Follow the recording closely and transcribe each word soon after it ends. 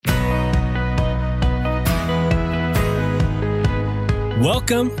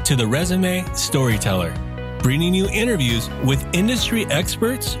Welcome to the Resume Storyteller, bringing you interviews with industry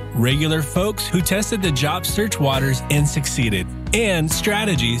experts, regular folks who tested the job search waters and succeeded, and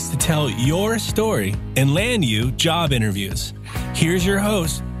strategies to tell your story and land you job interviews. Here's your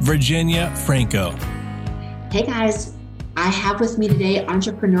host, Virginia Franco. Hey guys, I have with me today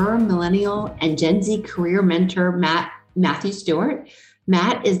entrepreneur, millennial, and Gen Z career mentor, Matthew Stewart.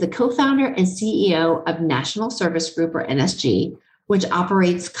 Matt is the co-founder and CEO of National Service Group, or NSG, which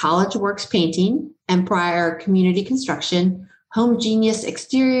operates College Works Painting, Empire Community Construction, Home Genius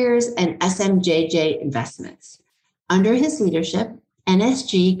Exteriors, and SMJJ Investments. Under his leadership,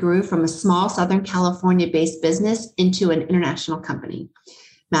 NSG grew from a small Southern California-based business into an international company.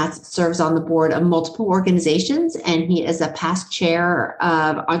 Matt serves on the board of multiple organizations, and he is a past chair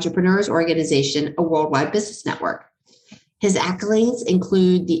of Entrepreneurs Organization, a worldwide business network. His accolades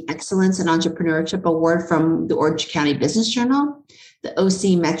include the Excellence in Entrepreneurship Award from the Orange County Business Journal, the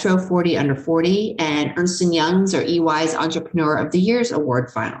OC Metro 40 Under 40, and Ernst & Young's or EY's Entrepreneur of the Year's Award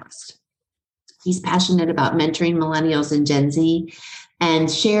finalist. He's passionate about mentoring millennials and Gen Z and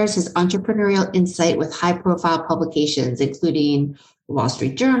shares his entrepreneurial insight with high-profile publications, including Wall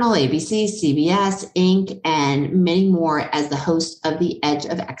Street Journal, ABC, CBS, Inc., and many more as the host of the Edge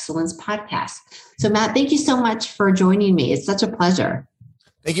of Excellence podcast. So Matt, thank you so much for joining me. It's such a pleasure.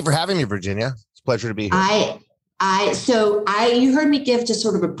 Thank you for having me, Virginia. It's a pleasure to be here. You heard me give just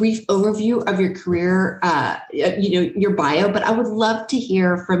sort of a brief overview of your career, your bio, but I would love to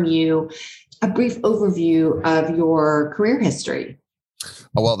hear from you a brief overview of your career history.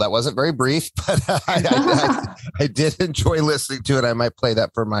 Oh, well, that wasn't very brief, but I did enjoy listening to it. I might play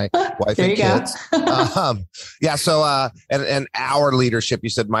that for my wife and kids. And our leadership, you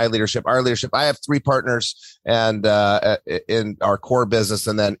said my leadership, our leadership, I have three partners and in our core business.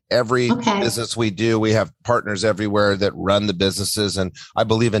 And then every business we do, we have partners everywhere that run the businesses. And I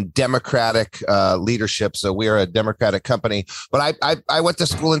believe in democratic leadership. So we are a democratic company. But I went to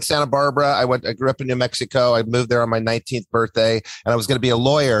school in Santa Barbara. I grew up in New Mexico. I moved there on my 19th birthday, and I was going to be a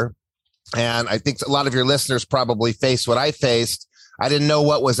lawyer. And I think a lot of your listeners probably faced what I faced. I didn't know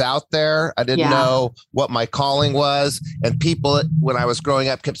what was out there. I didn't know what my calling was. And people, when I was growing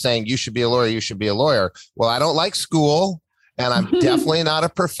up, kept saying, you should be a lawyer. You should be a lawyer. Well, I don't like school, and I'm definitely not a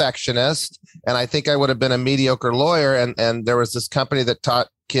perfectionist. And I think I would have been a mediocre lawyer. And there was this company that taught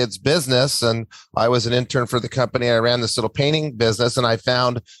kids business, and I was an intern for the company. I ran this little painting business, and I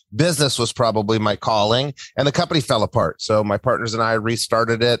found business was probably my calling, and the company fell apart. So my partners and I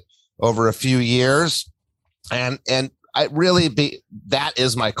restarted it over a few years, and that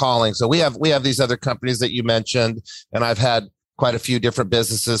is my calling. So we have these other companies that you mentioned, and I've had quite a few different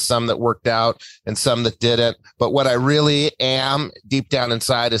businesses, some that worked out and some that didn't. But what I really am deep down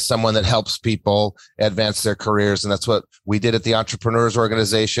inside is someone that helps people advance their careers. And that's what we did at the Entrepreneurs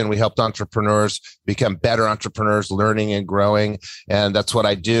Organization. We helped entrepreneurs become better entrepreneurs, learning and growing. And that's what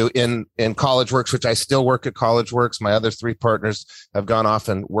I do in College Works, which I still work at College Works. My other three partners have gone off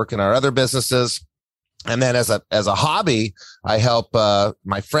and work in our other businesses. And then as a hobby, I help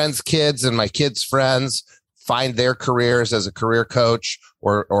my friends' kids and my kids' friends find their careers as a career coach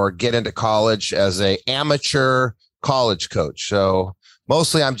or get into college as a amateur college coach. So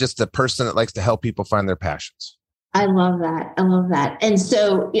mostly I'm just a person that likes to help people find their passions. I love that. And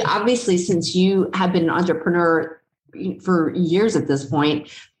so obviously, since you have been an entrepreneur for years at this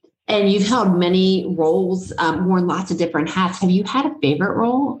point, and you've held many roles, worn lots of different hats, have you had a favorite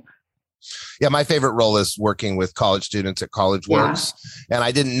role? Yeah, my favorite role is working with college students at College Works. And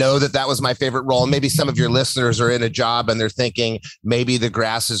I didn't know that was my favorite role. And maybe some of your listeners are in a job and they're thinking maybe the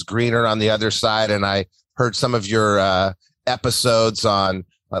grass is greener on the other side. And I heard some of your episodes on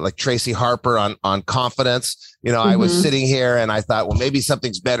like Tracy Harper on confidence. I was sitting here and I thought, well, maybe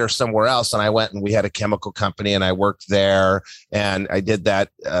something's better somewhere else. And I went and we had a chemical company and I worked there, and I did that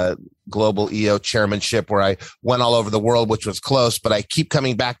global EO chairmanship where I went all over the world, which was close, but I keep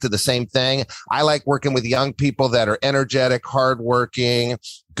coming back to the same thing. I like working with young people that are energetic, hardworking,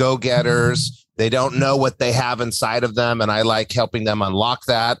 go-getters. They don't know what they have inside of them, and I like helping them unlock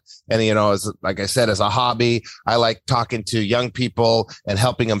that. And, like I said, as a hobby, I like talking to young people and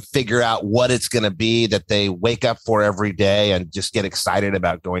helping them figure out what it's going to be that they wake up for every day and just get excited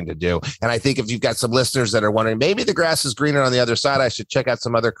about going to do. And I think if you've got some listeners that are wondering, maybe the grass is greener on the other side, I should check out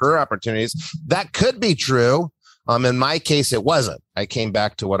some other career opportunities. That could be true. In my case, it wasn't. I came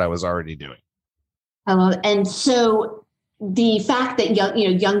back to what I was already doing. I love it. And so the fact that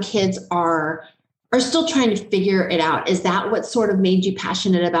young kids are still trying to figure it out, is that what sort of made you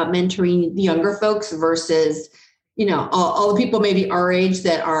passionate about mentoring the younger folks versus, all the people maybe our age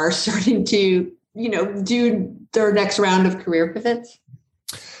that are starting to, do their next round of career pivots?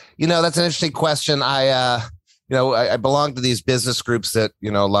 That's an interesting question. I belong to these business groups that, a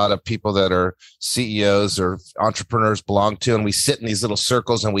lot of people that are CEOs or entrepreneurs belong to, and we sit in these little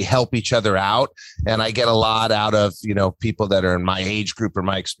circles and we help each other out. And I get a lot out of, people that are in my age group or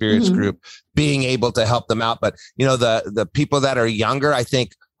my experience group, being able to help them out. But, the people that are younger, I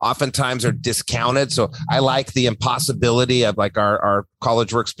think oftentimes are discounted. So I like the impossibility of, like, our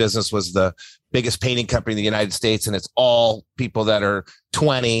College Works business was the biggest painting company in the United States. And it's all people that are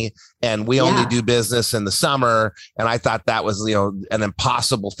 20, and we only do business in the summer. And I thought that was, an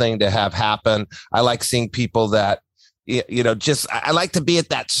impossible thing to have happen. I like seeing people that, I like to be at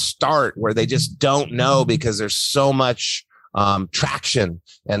that start where they just don't know, because there's so much traction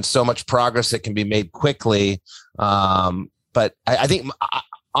and so much progress that can be made quickly. But I think,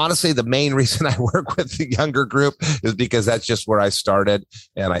 honestly, the main reason I work with the younger group is because that's just where I started,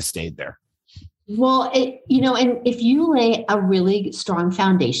 and I stayed there. Well, and if you lay a really strong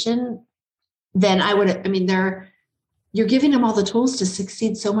foundation, then you're giving them all the tools to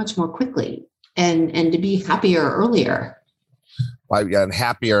succeed so much more quickly and to be happier earlier. And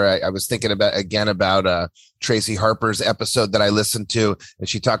happier. I was thinking about Tracy Harper's episode that I listened to, and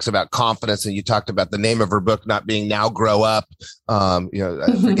she talks about confidence, and you talked about the name of her book not being Now Grow Up. I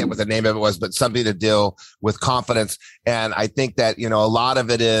forget what the name of it was, but something to deal with confidence. And I think that, a lot of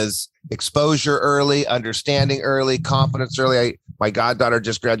it is exposure early, understanding early, confidence early. My goddaughter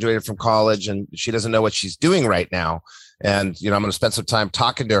just graduated from college, and she doesn't know what she's doing right now. And, I'm going to spend some time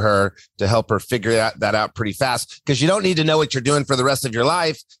talking to her to help her figure that out pretty fast, because you don't need to know what you're doing for the rest of your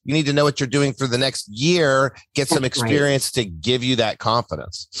life. You need to know what you're doing for the next year, get some experience to give you that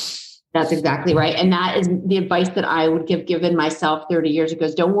confidence. That's exactly right. And that is the advice that I would given myself 30 years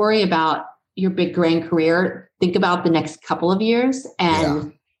ago. Don't worry about your big grand career. Think about the next couple of years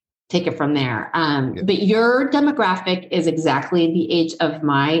and take it from there. But your demographic is exactly the age of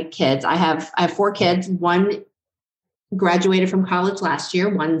my kids. I have 4 kids. One graduated from college last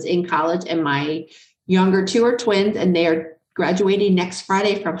year. One's in college, and my younger 2 are twins, and they are graduating next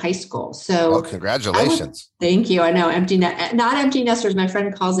Friday from high school. So congratulations. Thank you. I know not empty nesters. My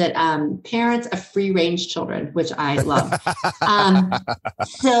friend calls it parents of free range children, which I love.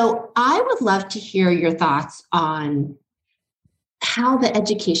 So I would love to hear your thoughts on how the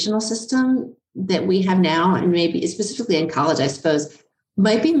educational system that we have now, and maybe specifically in college, I suppose,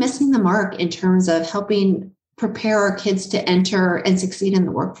 might be missing the mark in terms of helping prepare our kids to enter and succeed in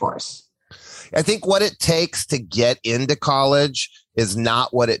the workforce. I think what it takes to get into college is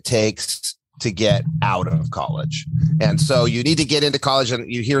not what it takes to get out of college. And so you need to get into college,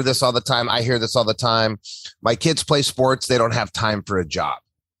 and you hear this all the time. I hear this all the time. My kids play sports. They don't have time for a job.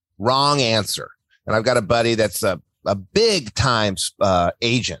 Wrong answer. And I've got a buddy that's a big time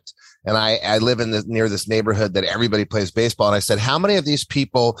agent. And I live near this neighborhood that everybody plays baseball. And I said, how many of these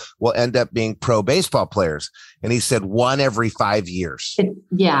people will end up being pro baseball players? And he said, 1 every 5 years.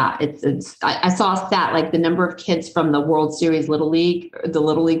 I saw a stat, like the number of kids from the World Series, the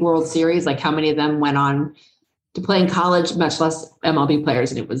Little League World Series, like how many of them went on to play in college, much less MLB players.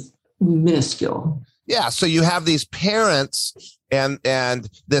 And it was minuscule. Yeah. So you have these parents and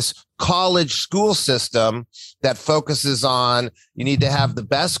this college school system that focuses on, you need to have the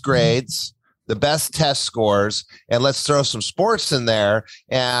best grades, the best test scores, and let's throw some sports in there.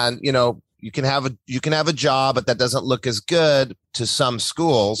 And, you can have a job, but that doesn't look as good to some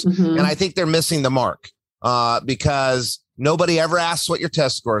schools. Mm-hmm. And I think they're missing the mark because nobody ever asks what your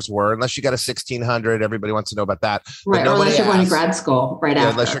test scores were, unless you got a 1600. Everybody wants to know about that. Right. Or unless you're going to grad school after.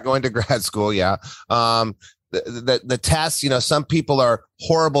 Unless you're going to grad school. Yeah. The tests, some people are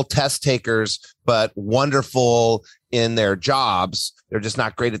horrible test takers, but wonderful in their jobs. They're just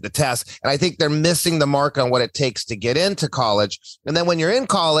not great at the test. And I think they're missing the mark on what it takes to get into college. And then when you're in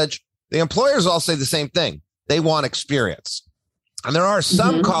college, the employers all say the same thing. They want experience. And there are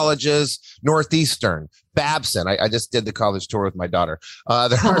some colleges, Northeastern, Babson. I just did the college tour with my daughter.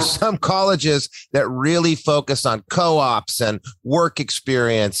 There are some colleges that really focus on co-ops and work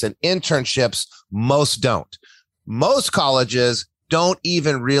experience and internships. Most don't. Most colleges don't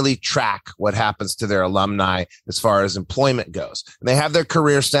even really track what happens to their alumni as far as employment goes. And they have their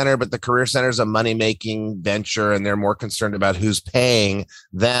career center, but the career center is a money-making venture, and they're more concerned about who's paying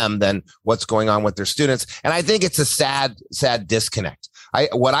them than what's going on with their students. And I think it's a sad disconnect.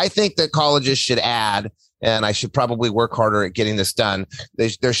 What I think that colleges should add, and I should probably work harder at getting this done,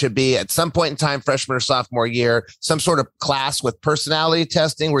 there should be at some point in time, freshman or sophomore year, some sort of class with personality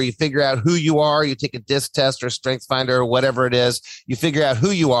testing where you figure out who you are. You take a DISC test or a strength finder or whatever it is. You figure out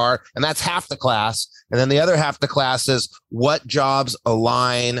who you are, and that's half the class. And then the other half the class is what jobs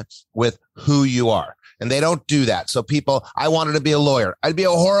align with who you are. And they don't do that. So people, I wanted to be a lawyer. I'd be a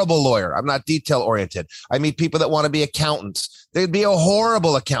horrible lawyer. I'm not detail oriented. I meet people that want to be accountants. They'd be a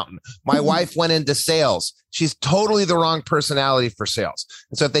horrible accountant. My wife went into sales. She's totally the wrong personality for sales.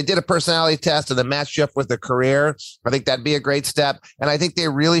 And so if they did a personality test and then matched you up with a career, I think that'd be a great step. And I think they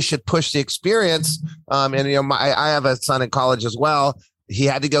really should push the experience. I have a son in college as well. He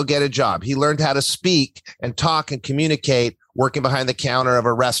had to go get a job. He learned how to speak and talk and communicate working behind the counter of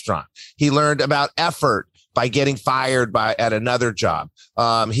a restaurant. He learned about effort by getting fired at another job.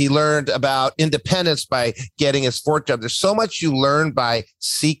 He learned about independence by getting his fourth job. There's so much you learn by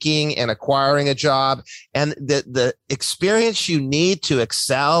seeking and acquiring a job, and the experience you need to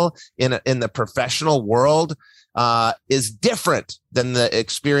excel in the professional world is different than the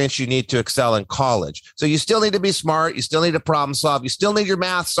experience you need to excel in college. So you still need to be smart. You still need to problem solve. You still need your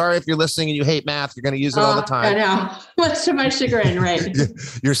math. Sorry if you're listening and you hate math. You're going to use it all the time. I know. Much to my chagrin, right?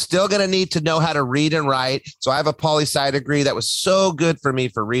 You're still going to need to know how to read and write. So I have a poli-sci degree that was so good for me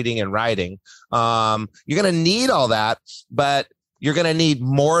for reading and writing. You're going to need all that, but you're going to need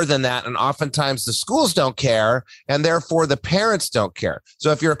more than that. And oftentimes the schools don't care, and therefore the parents don't care.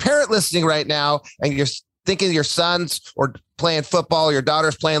 So if you're a parent listening right now and you're thinking your son's or playing football, your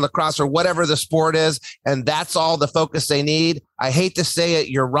daughter's playing lacrosse or whatever the sport is, and that's all the focus they need, I hate to say it,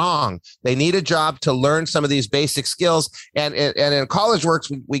 you're wrong. They need a job to learn some of these basic skills. And in College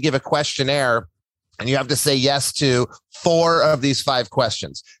Works, we give a questionnaire, and you have to say yes to 4 of these 5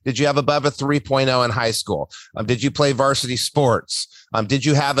 questions. Did you have above a 3.0 in high school? Did you play varsity sports? Did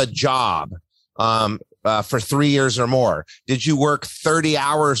you have a job? For 3 years or more? Did you work 30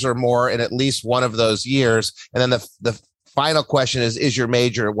 hours or more in at least one of those years? And then the final question is your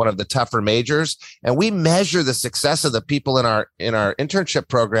major one of the tougher majors? And we measure the success of the people in our internship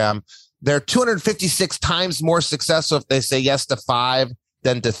program. They're 256 times more successful if they say yes to 5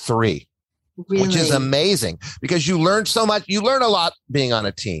 than to 3. Really? Which is amazing, because you learn so much. You learn a lot being on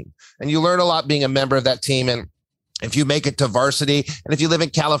a team, and you learn a lot being a member of that team. And if you make it to varsity, and if you live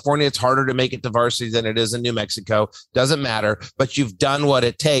in California, it's harder to make it to varsity than it is in New Mexico. Doesn't matter, but you've done what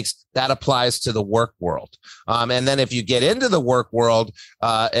it takes. That applies to the work world. And then if you get into the work world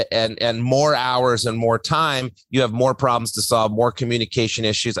and more hours and more time, you have more problems to solve, more communication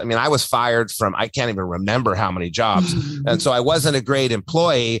issues. I mean, I was fired from, I can't even remember how many jobs. And so I wasn't a great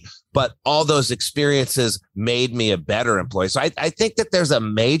employee, but all those experiences made me a better employee. So I think that there's a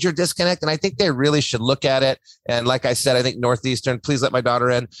major disconnect, and I think they really should look at it. And like I said, I think Northeastern, please let my daughter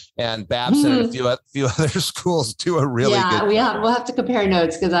in, and Babson and a few other schools do a really good job. We'll have to compare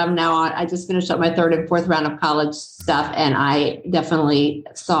notes, because I just finished up my 3rd and 4th round of college stuff, and I definitely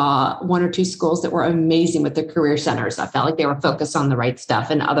saw 1 or 2 schools that were amazing with their career centers. I felt like they were focused on the right stuff,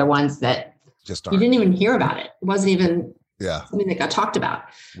 and other ones that just you didn't even hear about it. It wasn't even something that got talked about.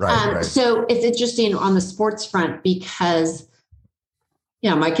 Right. So it's interesting on the sports front, because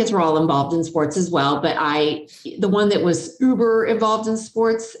my kids were all involved in sports as well, but the one that was uber involved in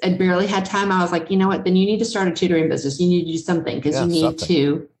sports and barely had time, I was like, you know what, then you need to start a tutoring business. You need to do something, because you need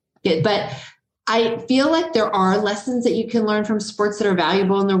to get, but I feel like there are lessons that you can learn from sports that are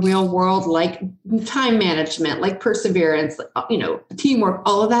valuable in the real world, like time management, like perseverance, teamwork,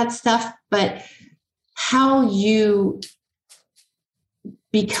 all of that stuff. But how you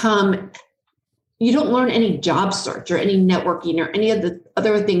you don't learn any job search or any networking or any of the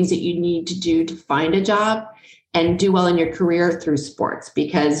other things that you need to do to find a job and do well in your career through sports,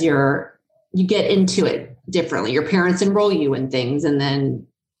 because you get into it differently. Your parents enroll you in things, and then,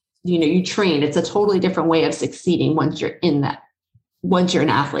 you train. It's a totally different way of succeeding once you're an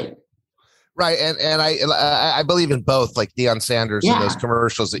athlete. Right. And I believe in both, like Deion Sanders and those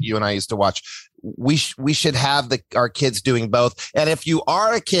commercials that you and I used to watch. We should have our kids doing both. And if you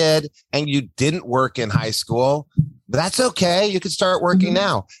are a kid and you didn't work in high school, that's okay. You can start working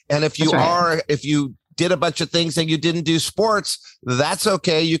now. And if if you did a bunch of things and you didn't do sports, that's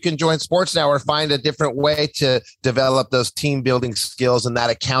okay. You can join sports now, or find a different way to develop those team building skills and that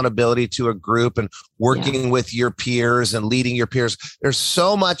accountability to a group and working with your peers and leading your peers. There's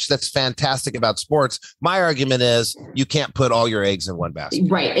so much that's fantastic about sports. My argument is you can't put all your eggs in one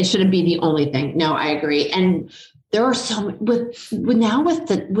basket. Right. It shouldn't be the only thing. No, I agree. And there are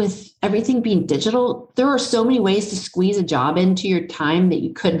with everything being digital, there are so many ways to squeeze a job into your time that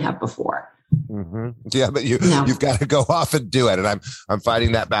you couldn't have before. Mm-hmm. Yeah, but you've got to go off and do it. And I'm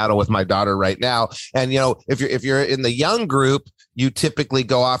fighting that battle with my daughter right now. And if you're in the young group, you typically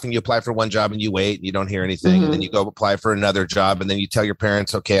go off and you apply for one job and you wait and you don't hear anything. Mm-hmm. And then you go apply for another job, and then you tell your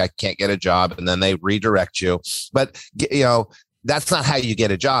parents, okay, I can't get a job. And then they redirect you. But that's not how you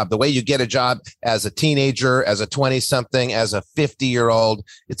get a job. The way you get a job as a teenager, as a 20-something, as a 50-year-old,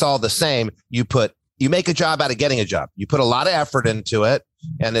 it's all the same. You put you make a job out of getting a job. You put a lot of effort into it,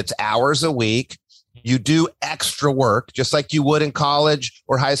 and it's hours a week. You do extra work, just like you would in college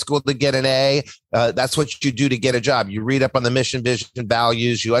or high school to get an A. That's what you do to get a job. You read up on the mission, vision,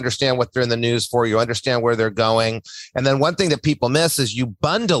 values. You understand what they're in the news for. You understand where they're going. And then one thing that people miss is you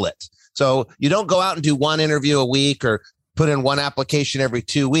bundle it. So you don't go out and do one interview a week or put in one application every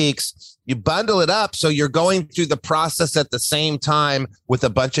 2 weeks. You bundle it up. So you're going through the process at the same time with a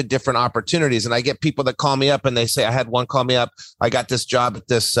bunch of different opportunities. And I get people that call me up and they say, I had one call me up. I got this job at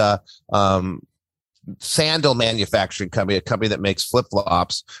this, sandal manufacturing company, a company that makes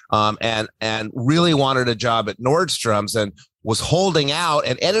flip-flops, and really wanted a job at Nordstrom's and was holding out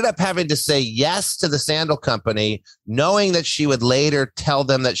and ended up having to say yes to the sandal company, knowing that she would later tell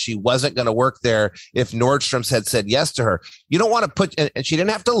them that she wasn't going to work there if Nordstrom's had said yes to her. You don't want to put, and she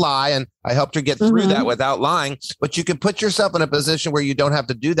didn't have to lie, and I helped her get through that without lying, but you can put yourself in a position where you don't have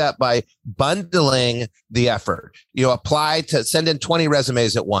to do that by bundling the effort. You apply to send in 20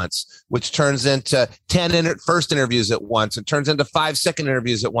 resumes at once, which turns into 10 first interviews at once, and turns into 5 second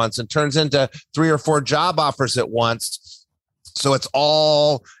interviews at once, and turns into 3 or 4 job offers at once. So it's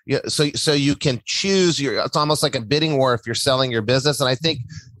all, so you can choose it's almost like a bidding war if you're selling your business. And I think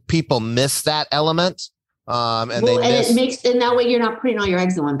people miss that element. And that way you're not putting all your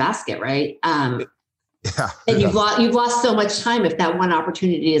eggs in one basket, right? And you've lost so much time if that one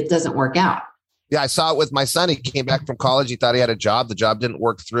opportunity doesn't work out. Yeah, I saw it with my son. He came back from college. He thought he had a job. The job didn't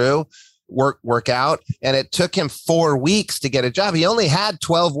work out. And it took him 4 weeks to get a job. He only had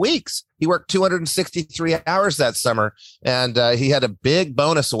 12 weeks. He worked 263 hours that summer, and he had a big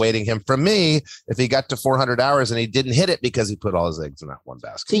bonus awaiting him from me if he got to 400 hours, and he didn't hit it because he put all his eggs in that one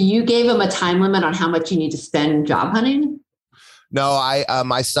basket. So you gave him a time limit on how much you need to spend job hunting? No,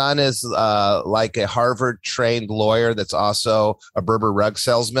 my son is like a Harvard trained lawyer that's also a Berber rug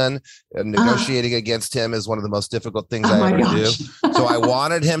salesman. And negotiating against him is one of the most difficult things I ever do. So I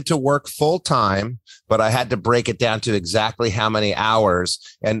wanted him to work full time, but I had to break it down to exactly how many hours.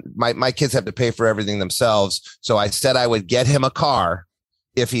 And my kids have to pay for everything themselves. So I said I would get him a car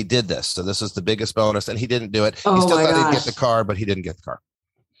if he did this. So this is the biggest bonus, and he didn't do it. He still thought he'd get the car, but he didn't get the car.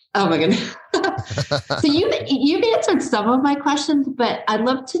 Oh my goodness. So you've answered some of my questions, but I'd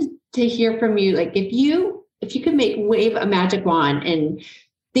love to hear from you. Like if you could wave a magic wand and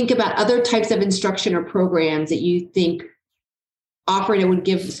think about other types of instruction or programs that you think offered it would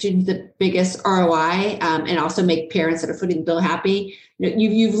give students the biggest ROI, and also make parents that are footing the bill happy.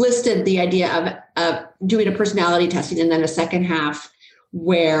 You've listed the idea of doing a personality testing, and then a second half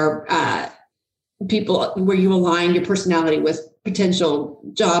where you align your personality with potential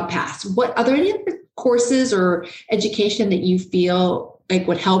job paths. Are there any other courses or education that you feel like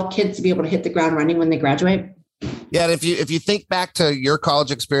would help kids to be able to hit the ground running when they graduate? Yeah, and if you think back to your college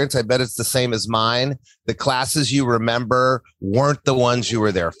experience, I bet it's the same as mine. The classes you remember weren't the ones you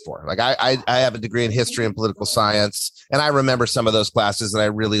were there for. Like I have a degree in history and political science, and I remember some of those classes, and I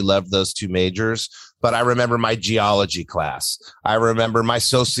really loved those 2 majors. But I remember my geology class. I remember my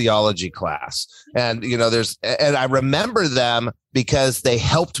sociology class. And, and I remember them because they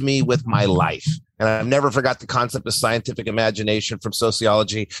helped me with my life. And I never forgot the concept of scientific imagination from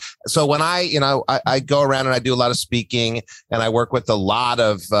sociology. So when I go around and I do a lot of speaking, and I work with a lot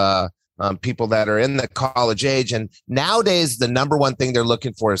of people that are in the college age. And nowadays, the number one thing they're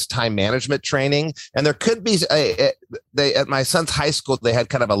looking for is time management training. And there could be at my son's high school, they had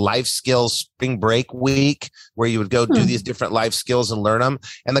kind of a life skills spring break week where you would go do these different life skills and learn them.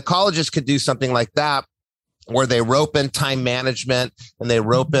 And the colleges could do something like that, where they rope in time management and they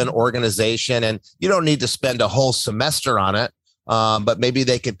rope in organization. And you don't need to spend a whole semester on it. But maybe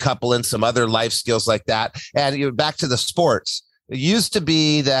they could couple in some other life skills like that. And back to the sports. It used to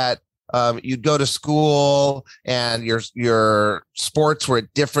be that you'd go to school and your sports were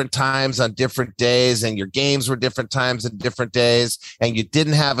at different times on different days, and your games were different times and different days, and you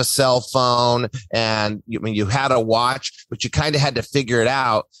didn't have a cell phone, and you had a watch, but you kind of had to figure it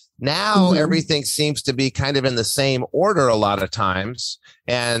out. Now everything seems to be kind of in the same order a lot of times,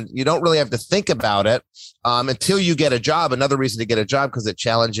 and you don't really have to think about it until you get a job. Another reason to get a job, because it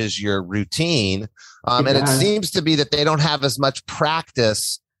challenges your routine. And it seems to be that they don't have as much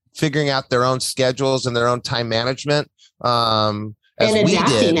practice figuring out their own schedules and their own time management. And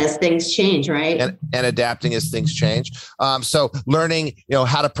adapting as things change, right? And adapting as things change. So learning,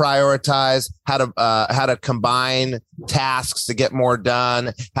 how to prioritize, how to combine tasks to get more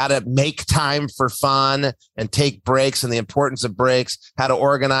done, how to make time for fun and take breaks, and the importance of breaks, how to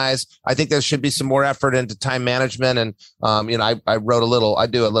organize. I think there should be some more effort into time management. And, I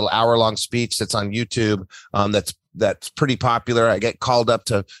do a little hour-long speech that's on YouTube that's that's pretty popular. I get called up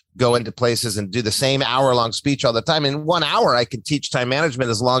to go into places and do the same hour-long speech all the time. In 1 hour, I can teach time management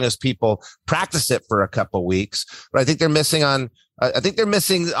as long as people practice it for a couple of weeks. But I think they're missing on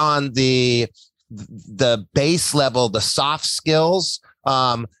the base level, the soft skills.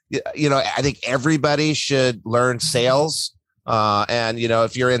 I think everybody should learn sales. And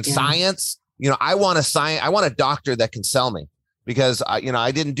if you're in science, I want a doctor that can sell me. Because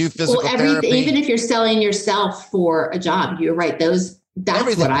I didn't do physical therapy. Even if you're selling yourself for a job, you're right. That's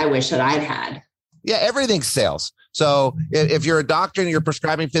everything. What I wish that I'd had. Yeah, everything's sales. So if you're a doctor and you're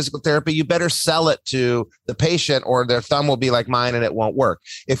prescribing physical therapy, you better sell it to the patient or their thumb will be like mine and it won't work.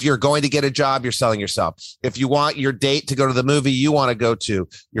 If you're going to get a job, you're selling yourself. If you want your date to go to the movie you want to go to,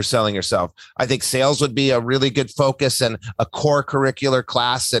 you're selling yourself. I think sales would be a really good focus and a core curricular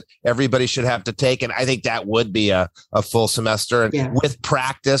class that everybody should have to take. And I think that would be a full semester. And with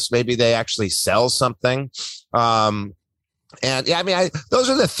practice, maybe they actually sell something. Those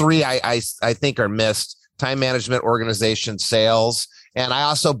are the three I think are missed: time management, organization, sales. And I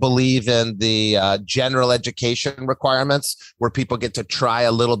also believe in the general education requirements where people get to try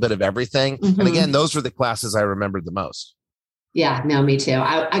a little bit of everything. Mm-hmm. And again, those were the classes I remembered the most. Yeah, no, me too.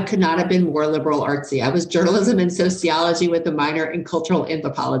 I could not have been more liberal artsy. I was journalism and sociology with a minor in cultural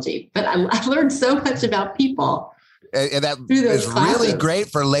anthropology, but I learned so much about people. And that is really great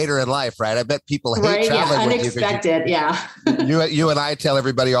for later in life, right? I bet people hate traveling with unexpected, you and I tell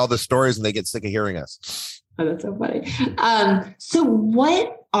everybody all the stories and they get sick of hearing us. Oh, that's so funny. So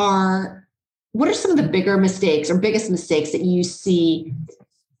what are some of the bigger mistakes or biggest mistakes that you see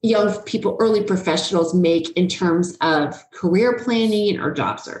young people, early professionals make in terms of career planning or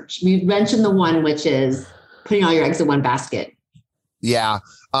job search? We've mentioned the one, which is putting all your eggs in one basket. Yeah.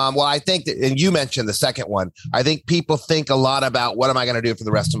 Well, I think that, and you mentioned the second one, I think people think a lot about what am I going to do for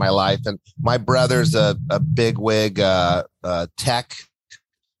the rest of my life? And my brother's a bigwig tech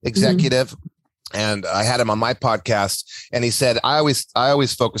executive. Mm-hmm. And I had him on my podcast and he said, I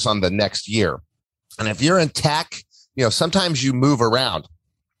always focus on the next year. And if you're in tech, sometimes you move around.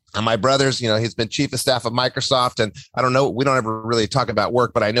 And my brother's, he's been chief of staff of Microsoft. And I don't know, we don't ever really talk about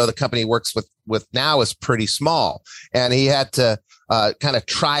work, but I know the company he works with now is pretty small. And he had to kind of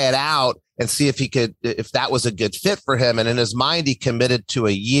try it out and see if that was a good fit for him. And in his mind, he committed to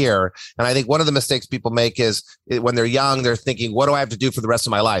a year. And I think one of the mistakes people make is when they're young, they're thinking, what do I have to do for the rest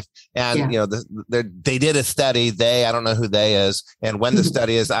of my life? And, they did a study, I don't know who they is. And when the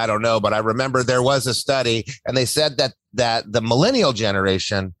study is, I don't know, but I remember there was a study and they said that the millennial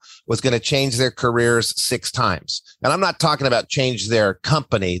generation was going to change their careers 6 times. And I'm not talking about change their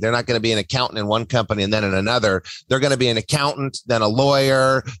company. They're not going to be an accountant in one company and then in another. They're going to be an accountant, then a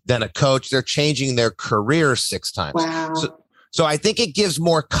lawyer, then a coach. They're changing their career 6 times. Wow. So I think it gives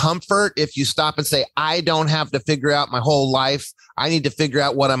more comfort if you stop and say, I don't have to figure out my whole life. I need to figure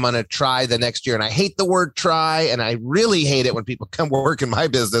out what I'm going to try the next year. And I hate the word try. And I really hate it when people come work in my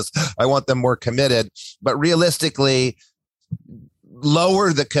business. I want them more committed. But realistically,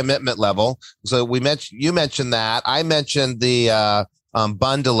 lower the commitment level. So you mentioned that. I mentioned the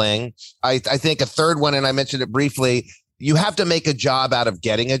bundling. I think a third one, and I mentioned it briefly, you have to make a job out of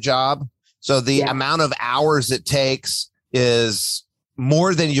getting a job. So the amount of hours it takes is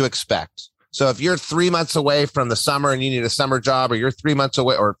more than you expect. So if you're 3 months away from the summer and you need a summer job, or you're 3 months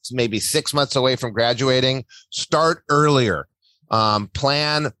away or maybe 6 months away from graduating, start earlier.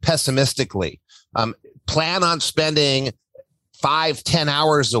 Plan pessimistically. Plan on spending 5-10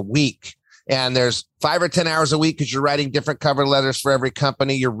 hours a week. And there's 5 or 10 hours a week because you're writing different cover letters for every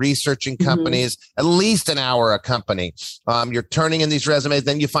company. You're researching companies, at least an hour a company. You're turning in these resumes.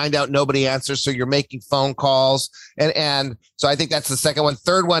 Then you find out nobody answers. So you're making phone calls. And so I think that's the second one.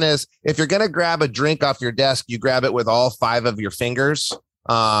 Third one is if you're going to grab a drink off your desk, you grab it with all 5 of your fingers.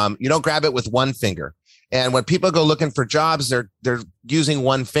 You don't grab it with one finger. And when people go looking for jobs, they're using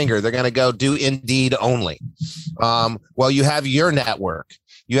one finger. They're going to go do Indeed only. Well, you have your network.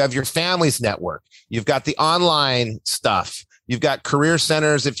 You have your family's network. You've got the online stuff. You've got career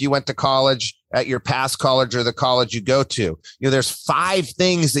centers if you went to college at your past college or the college you go to. There's 5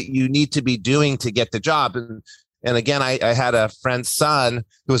 things that you need to be doing to get the job. And again, I had a friend's son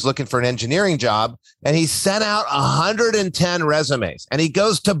who was looking for an engineering job, and he sent out 110 resumes. And he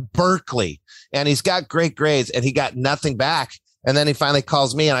goes to Berkeley, and he's got great grades, and he got nothing back. And then he finally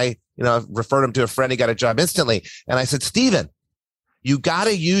calls me, and I referred him to a friend. He got a job instantly. And I said, Steven, you got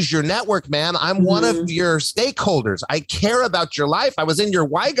to use your network, man. I'm one of your stakeholders. I care about your life. I was in your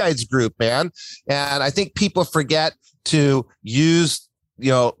Y Guides group, man. And I think people forget to use,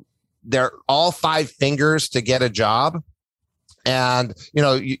 their all 5 fingers to get a job. And,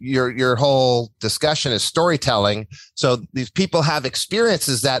 your whole discussion is storytelling. So these people have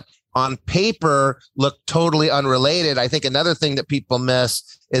experiences that on paper look totally unrelated. I think another thing that people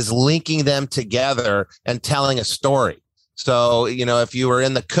miss is linking them together and telling a story. So, if you were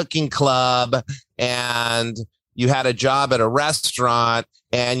in the cooking club and you had a job at a restaurant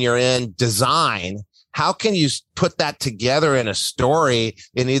and you're in design, how can you put that together in a story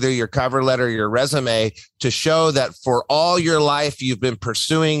in either your cover letter or your resume to show that for all your life, you've been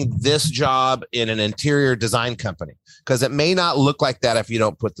pursuing this job in an interior design company? Because it may not look like that if you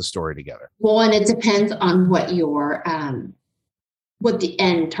don't put the story together. Well, and it depends on what your, what the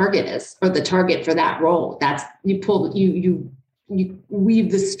end target is, or the target for that role. That's you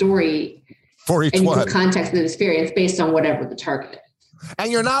weave the story for each and one, you put context and experience based on whatever the target is.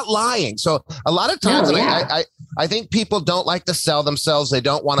 And you're not lying. So a lot of times, I think people don't like to sell themselves. They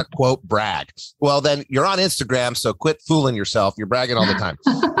don't want to, quote, brag. Well, then you're on Instagram, so quit fooling yourself. You're bragging all the time.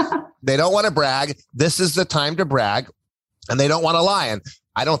 They don't want to brag. This is the time to brag, and they don't want to lie. And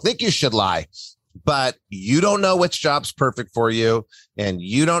I don't think you should lie, but you don't know which job's perfect for you, and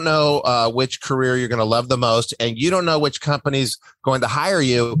you don't know which career you're going to love the most, and you don't know which company's going to hire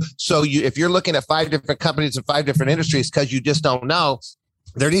you. So if you're looking at 5 different companies in 5 different industries because you just don't know,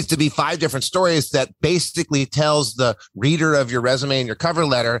 there needs to be 5 different stories that basically tells the reader of your resume and your cover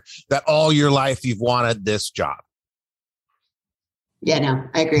letter that all your life you've wanted this job. Yeah, no,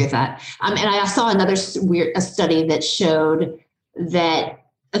 I agree with that. And I saw another a study that showed that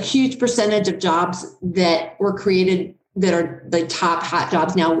a huge percentage of jobs that were created that are the top hot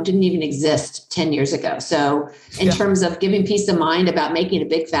jobs now didn't even exist 10 years ago. So in terms of giving peace of mind about making a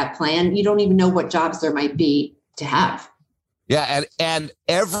big fat plan, you don't even know what jobs there might be to have. Yeah. And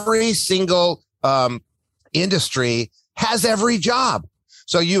every single industry has every job.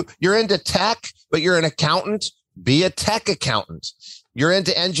 So you're into tech, but you're an accountant, be a tech accountant. You're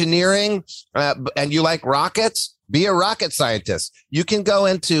into engineering and you like rockets, be a rocket scientist. You can go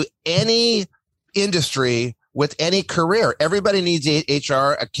into any industry with any career. Everybody needs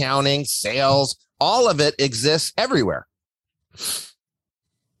HR, accounting, sales. All of it exists everywhere.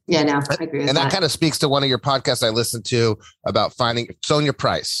 Yeah, no, I agree with and that kind of speaks to one of your podcasts I listened to about finding Sonia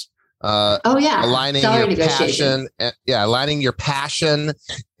Price. Aligning your passion. Aligning your passion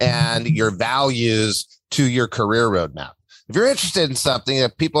and your values to your career roadmap. If you're interested in something,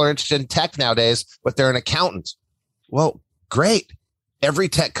 if people are interested in tech nowadays, but they're an accountant, well, great. Every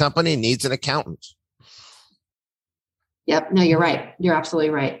tech company needs an accountant. Yep. No, you're right. You're absolutely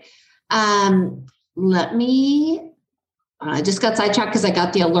right. I just got sidetracked because I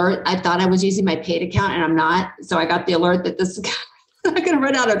got the alert. I thought I was using my paid account and I'm not. So I got the alert that this is I'm going to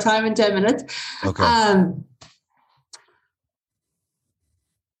run out of time in 10 minutes. Okay.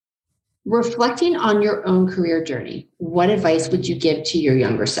 Reflecting on your own career journey, what advice would you give to your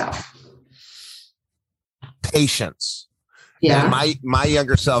younger self? Patience. Yeah. And my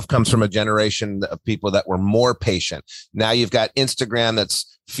younger self comes from a generation of people that were more patient. Now you've got Instagram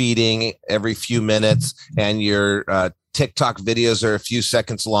that's feeding every few minutes, and your TikTok videos are a few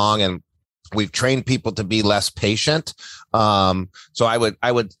seconds long, and we've trained people to be less patient. So I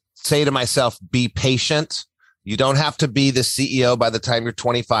would say to myself, be patient. You don't have to be the CEO by the time you're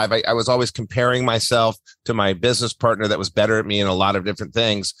 25. I was always comparing myself to my business partner that was better at me in a lot of different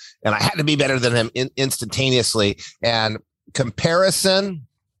things, and I had to be better than him instantaneously. And comparison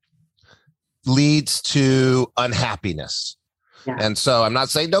leads to unhappiness. Yeah. And so I'm not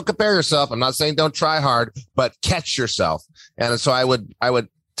saying don't compare yourself. I'm not saying don't try hard, but catch yourself. And so I would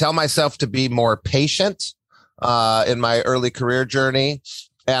tell myself to be more patient in my early career journey.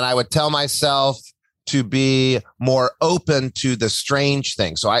 And I would tell myself to be more open to the strange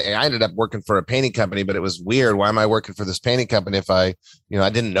things. So I ended up working for a painting company, but it was weird. Why am I working for this painting company if I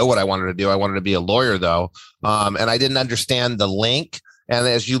didn't know what I wanted to do? I wanted to be a lawyer though. And I didn't understand the link. And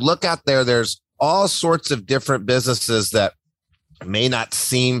as you look out there, there's all sorts of different businesses that may not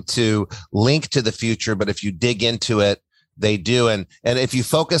seem to link to the future, but if you dig into it, they do. And if you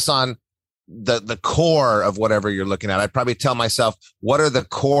focus on the core of whatever you're looking at, I'd probably tell myself, what are the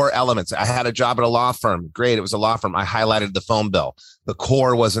core elements? I had a job at a law firm. Great. It was a law firm. I highlighted the phone bill. The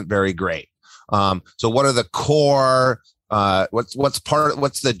core wasn't very great. So what are the core, what's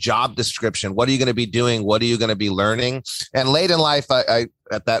the job description? What are you going to be doing? What are you going to be learning? And late in life,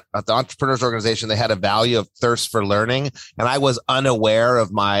 at the Entrepreneurs Organization, they had a value of thirst for learning. And I was unaware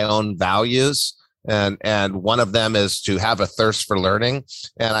of my own values. And one of them is to have a thirst for learning.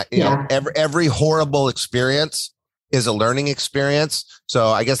 And every horrible experience is a learning experience. So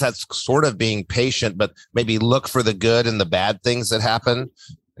I guess that's sort of being patient, but maybe look for the good and the bad things that happen.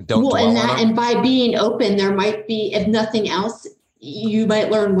 Don't dwell on them. And by being open, there might be, if nothing else, you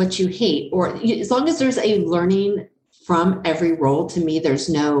might learn what you hate, or as long as there's a learning from every role, to me, there's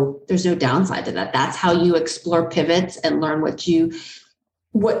no downside to that. That's how you explore pivots and learn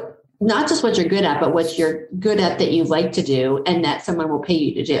not just what you're good at, but what you're good at that you like to do and that someone will pay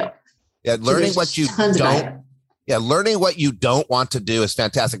you to do. Yeah. Learning what you don't want to do is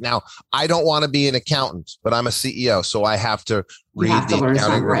fantastic. Now, I don't want to be an accountant, but I'm a CEO. So I have to read the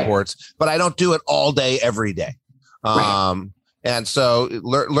accounting reports, but I don't do it all day, every day. And so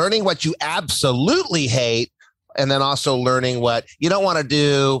learning what you absolutely hate, and then also learning what you don't want to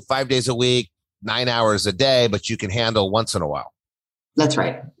do 5 days a week, 9 hours a day, but you can handle once in a while. That's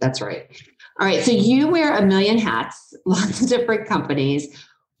right. All right. So you wear a million hats, lots of different companies.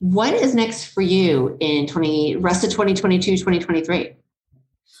 What is next for you in rest of 2022, 2023?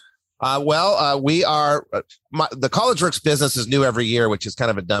 We are, the CollegeWorks business is new every year, which is kind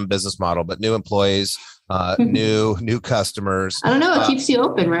of a dumb business model, but new employees, new customers. I don't know. It keeps you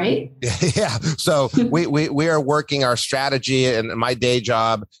open, right? Yeah. So we are working our strategy, and my day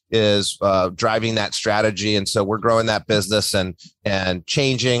job is driving that strategy. And so we're growing that business and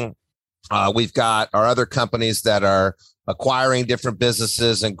changing. We've got our other companies that are acquiring different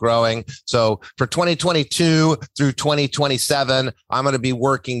businesses and growing. So for 2022 through 2027, I'm going to be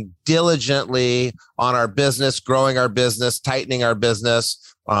working diligently on our business, growing our business, tightening our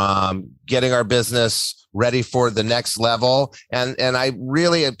business, getting our business ready for the next level. And I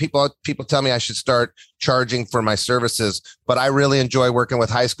really, people tell me I should start charging for my services, but I really enjoy working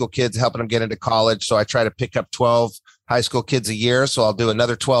with high school kids, helping them get into college. So I try to pick up 12 high school kids a year. So I'll do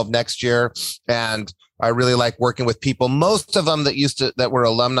another 12 next year. And I really like working with people, most of them that were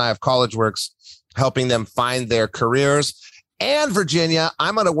alumni of CollegeWorks, helping them find their careers. And Virginia,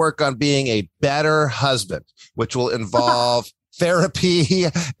 I'm going to work on being a better husband, which will involve therapy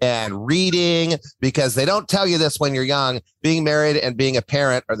and reading, because they don't tell you this when you're young. Being married and being a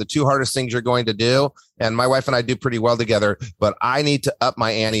parent are the two hardest things you're going to do. And my wife and I do pretty well together, but I need to up my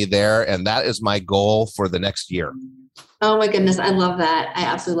ante there. And that is my goal for the next year. Oh my goodness. I love that. I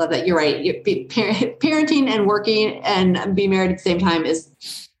absolutely love that. You're right. Parenting and working and being married at the same time is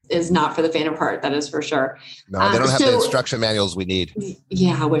not for the faint of heart. That is for sure. No, they don't have the instruction manuals we need.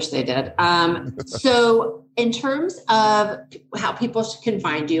 Yeah, I wish they did. So in terms of how people can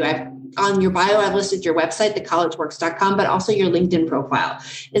find you, on your bio, I've listed your website, thecollegeworks.com, but also your LinkedIn profile.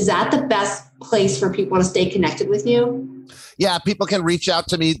 Is that the best place for people to stay connected with you? Yeah, people can reach out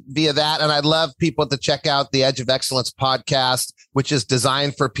to me via that. And I'd love people to check out the Edge of Excellence podcast, which is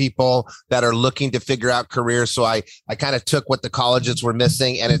designed for people that are looking to figure out careers. So I kind of took what the colleges were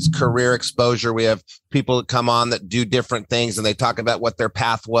missing, and it's career exposure. We have people that come on that do different things, and they talk about what their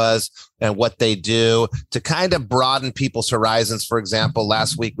path was and what they do to kind of broaden people's horizons. For example,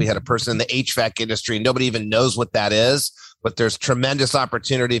 last week we had a person in the HVAC industry. Nobody even knows what that is, but there's tremendous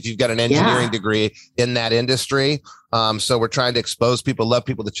opportunity if you've got an engineering degree in that industry. So we're trying to expose people, love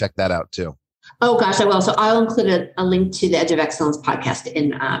people to check that out too. Oh gosh, I will. So I'll include a link to the Edge of Excellence podcast in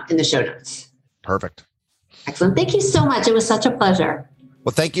the show notes. Perfect. Excellent. Thank you so much. It was such a pleasure.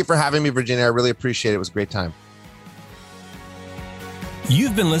 Well, thank you for having me, Virginia. I really appreciate it. It was a great time.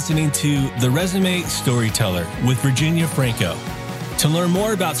 You've been listening to The Resume Storyteller with Virginia Franco. To learn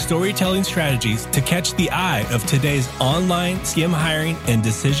more about storytelling strategies to catch the eye of today's online skim hiring and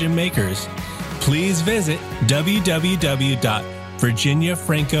decision makers, please visit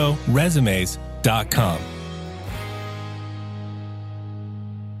www.virginiafrancoresumes.com.